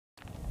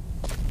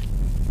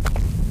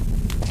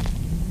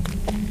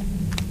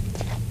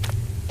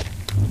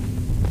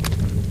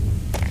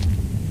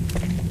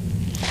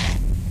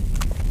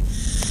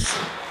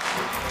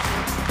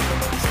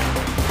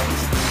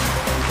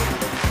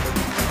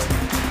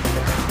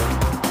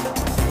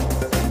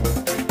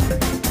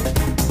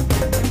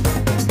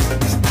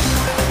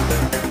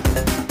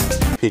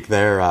peek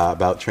there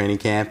about training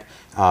camp.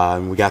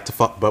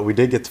 But we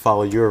did get to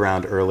follow you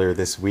around earlier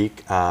this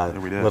week. Yeah,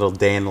 we did. Little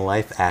day in the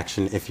life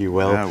action, if you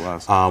will. Yeah,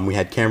 it was. We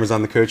had cameras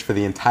on the coach for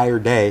the entire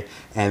day,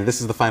 and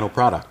this is the final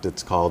product.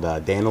 It's called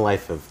Day in the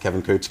Life of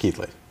Kevin Coach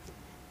Keathley.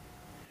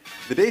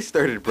 The day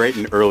started bright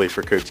and early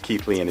for Coach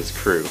Keathley and his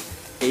crew.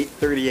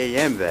 8:30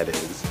 a.m. that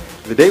is.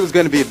 The day was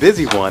going to be a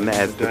busy one,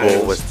 as the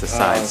goal was to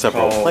sign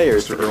several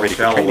players to get ready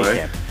for training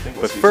camp.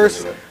 But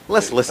first,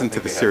 let's listen to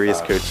the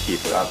serious Coach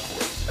Keathley.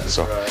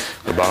 So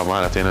the bottom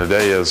line at the end of the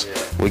day is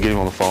we get him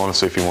on the phone and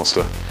see if he wants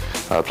to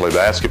play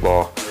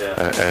basketball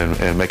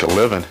and make a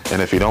living.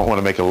 And if you don't want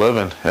to make a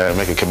living,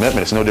 make a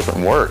commitment, it's no different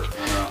than work.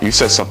 You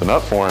set something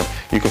up for him.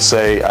 You can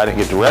say, I didn't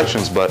get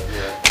directions, but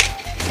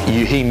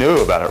he knew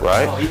about it,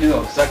 right? Oh, he knew,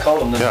 because I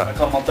called him. I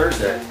called him on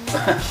Thursday.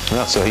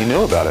 Yeah, so he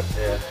knew about it.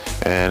 Yeah.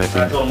 And if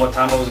I told him what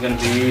time it was going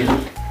to be.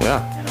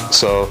 Yeah. You know.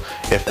 So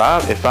if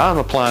I'm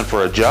applying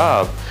for a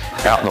job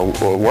out in the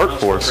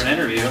workforce,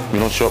 you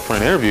don't show up for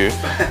an interview,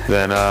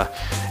 then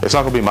it's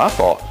not going to be my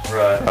fault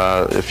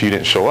if you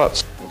didn't show up.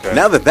 Okay.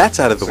 Now that that's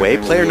out of the way,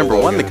 player number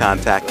one to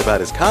contact about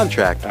his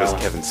contract was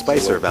Kevin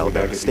Spicer of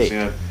Alabama State.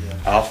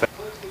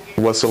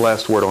 What's the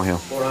last word on him?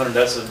 400.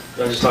 I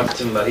just talked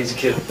to him about. He's a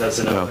kid. That's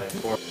enough.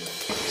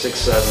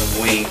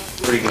 6'7", wing,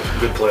 pretty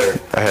good player.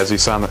 Has he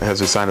signed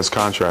his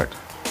contract?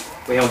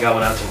 We haven't got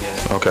one out to him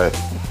yet. Okay.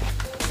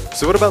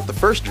 So what about the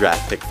first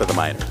draft pick for the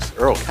Miners,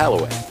 Earl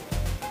Calloway?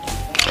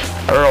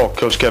 Earl,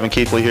 Coach Kevin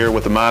Keathley here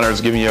with the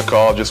Miners, giving you a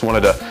call. Just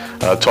wanted to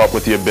talk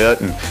with you a bit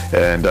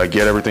and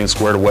get everything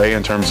squared away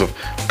in terms of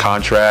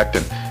contract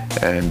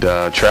and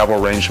travel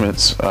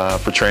arrangements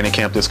for training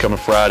camp this coming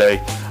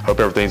Friday. Hope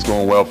everything's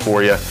going well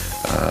for you.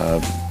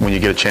 When you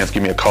get a chance,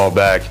 give me a call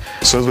back.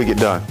 As soon as we get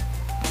done,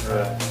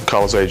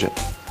 call his agent.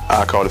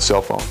 I called his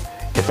cell phone.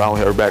 If I don't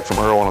hear back from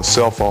Earl on a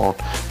cell phone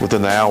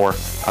within the hour,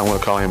 I'm going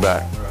to call him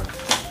back.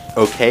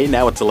 Okay,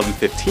 now it's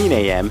 11:15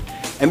 a.m.,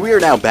 and we are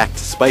now back to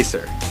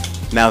Spicer.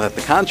 Now that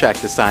the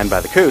contract is signed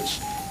by the coach,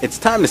 it's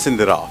time to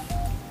send it off.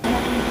 May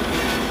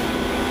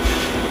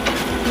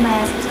I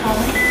ask who's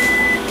calling?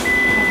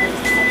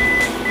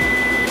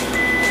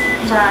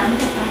 John.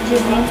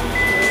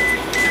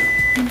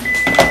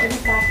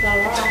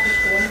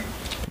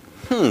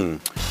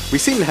 We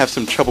seem to have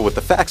some trouble with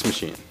the fax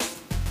machine.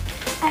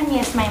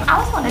 Yes, ma'am. I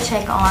was wanting to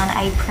check on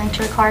a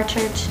printer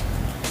cartridge.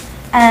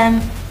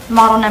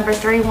 Model number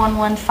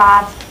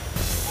 3115.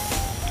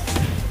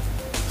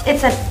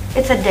 It's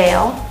a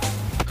Dell.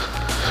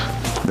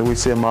 Do we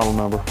see a model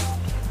number?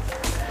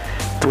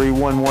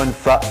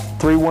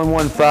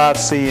 3115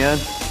 CN.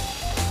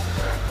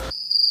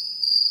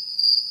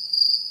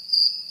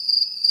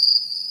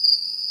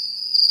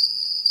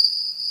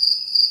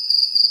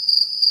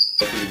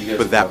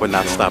 But that would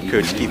not stop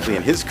Coach Keathley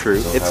and his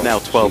crew. It's now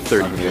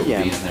 12:30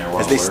 p.m.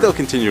 as they still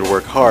continue to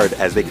work hard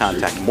as they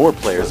contact more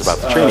players about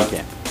the training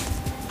camp.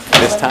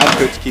 This time,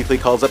 Coach Keathley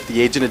calls up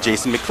the agent of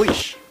Jason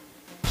McLeish.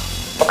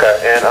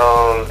 Okay,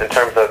 and in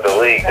terms of the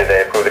league, did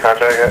they approve the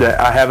contract yet?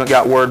 I haven't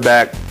got word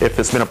back. If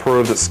it's been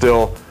approved, it's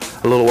still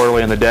a little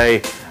early in the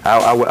day.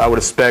 I would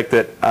expect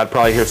that I'd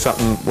probably hear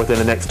something within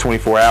the next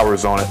 24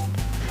 hours on it.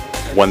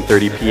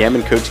 1:30 p.m.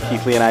 and Coach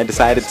Keathley and I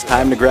decided it's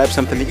time to grab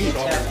something to eat.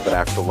 But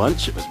after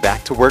lunch, it was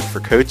back to work for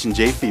Coach and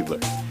Jay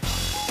Fiedler.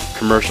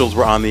 Commercials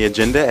were on the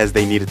agenda as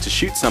they needed to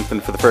shoot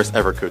something for the first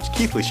ever Coach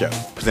Keathley show,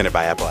 presented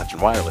by Appalachian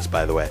Wireless,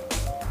 by the way.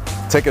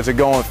 Tickets are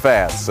going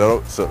fast,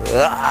 so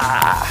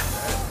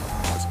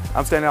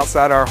I'm standing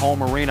outside our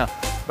home arena,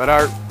 but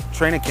our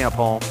training camp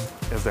home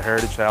is the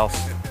Heritage House.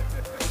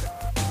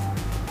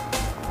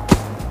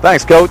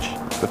 Thanks, Coach.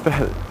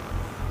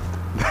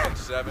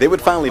 They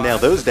would finally nail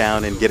those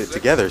down and get it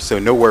together, so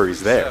no worries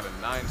there.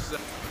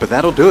 But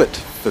that'll do it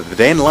for the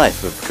day in the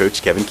life of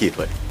Coach Kevin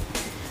Keathley.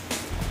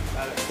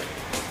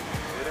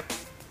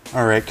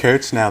 All right,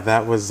 Coach. Now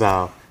that was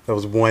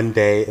one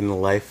day in the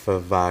life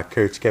of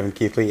Coach Kevin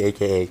Keathley,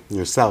 aka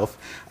yourself.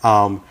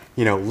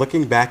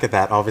 Looking back at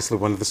that, obviously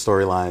one of the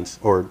storylines,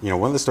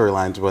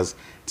 was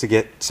to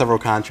get several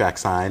contracts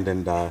signed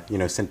and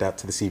sent out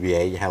to the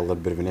CBA. You had a little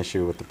bit of an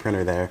issue with the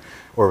printer there,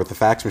 or with the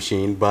fax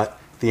machine, but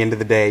at the end of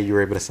the day, you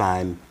were able to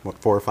sign, what,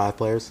 4 or 5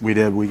 players? We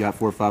did. We got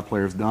 4 or 5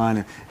 players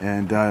done,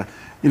 and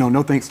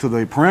no thanks to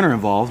the printer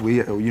involved. We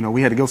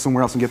had to go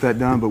somewhere else and get that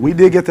done, but we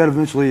did get that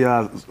eventually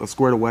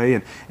squared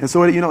away. And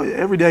so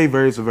every day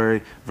varies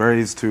to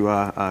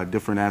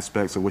different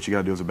aspects of what you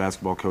got to do as a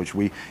basketball coach.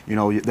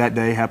 That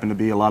day happened to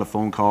be a lot of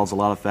phone calls, a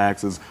lot of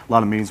faxes, a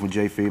lot of meetings with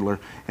Jay Fiedler,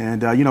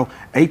 and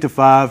 8 to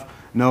 5.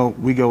 No,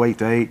 we go 8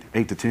 to 8,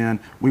 8 to 10.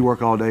 We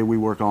work all day, we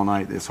work all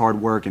night. It's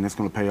hard work, and it's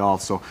going to pay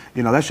off. So,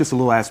 that's just a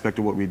little aspect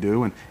of what we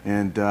do,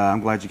 and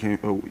I'm glad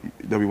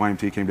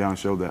WYMT came down and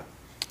showed that.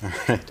 All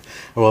right.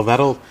 Well,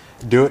 that'll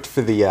do it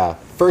for the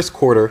first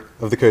quarter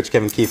of the Coach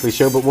Kevin Keathley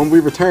Show. But when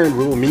we return,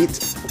 we will meet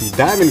the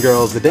Diamond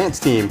Girls, the dance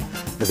team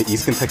of the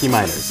East Kentucky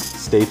Miners.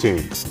 Stay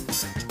tuned.